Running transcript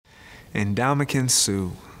Ndamukong Suh,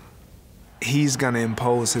 he's gonna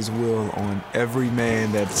impose his will on every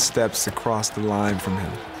man that steps across the line from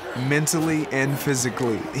him. Mentally and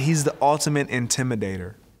physically, he's the ultimate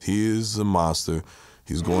intimidator. He is a monster.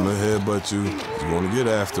 He's going to headbutt you. He's going to get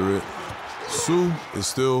after it. Suh is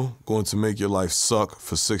still going to make your life suck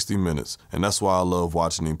for 60 minutes, and that's why I love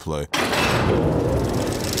watching him play.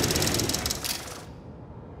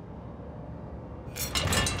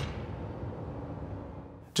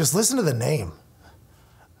 Just listen to the name.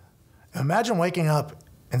 Imagine waking up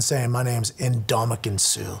and saying, my name's Ndamukong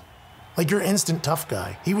Suh. Like, you're instant tough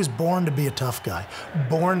guy. He was born to be a tough guy,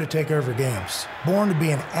 born to take over games, born to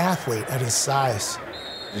be an athlete at his size.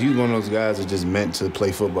 He's one of those guys that just meant to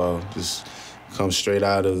play football, just come straight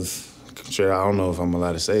out, I don't know if I'm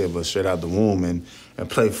allowed to say it, but straight out the womb and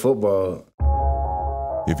play football.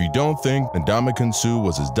 If you don't think Ndamukong Suh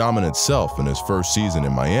was his dominant self in his first season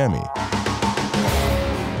in Miami,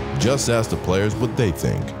 just ask the players what they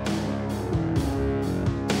think.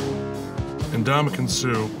 Ndamukong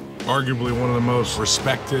Suh, arguably one of the most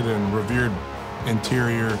respected and revered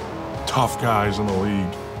interior tough guys in the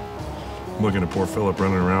league. I'm looking at poor Philip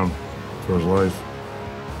running around for his life.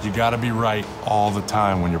 You gotta be right all the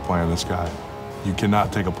time when you're playing this guy. You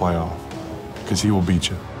cannot take a play off, because he will beat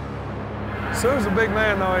you. Suh's a big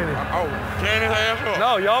man though, ain't he? Oh, can his ass up.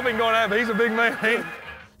 No, y'all been going at him, but he's a big man, ain't he?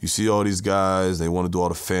 You see all these guys, they want to do all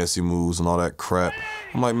the fancy moves and all that crap.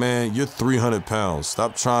 I'm like, man, you're 300 pounds.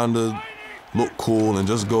 Stop trying to look cool and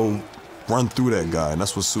just go run through that guy. And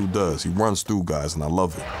that's what Suh does. He runs through guys, and I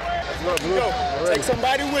love it. Let's go. Take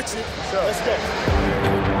somebody with you. Let's go.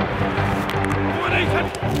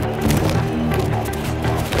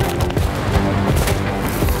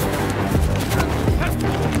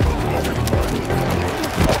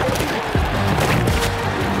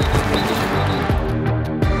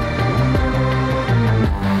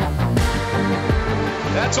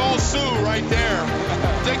 That's all Suh right there.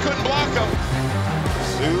 They couldn't block him.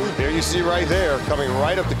 Suh, there you see right there, coming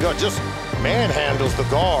right up the gut, just manhandles the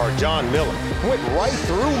guard, John Miller. Went right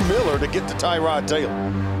through Miller to get to Tyrod Taylor.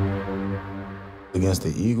 Against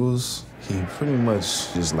the Eagles, he pretty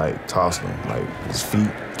much just like tossed him. Like his feet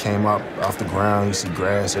came up off the ground, you see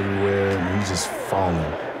grass everywhere, and he's just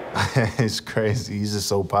falling. It's crazy, he's just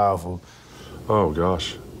so powerful. Oh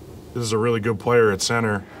gosh, this is a really good player at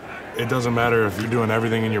center. It doesn't matter if you're doing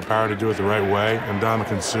everything in your power to do it the right way, and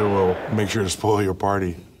Ndamukong Suh will make sure to spoil your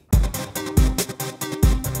party.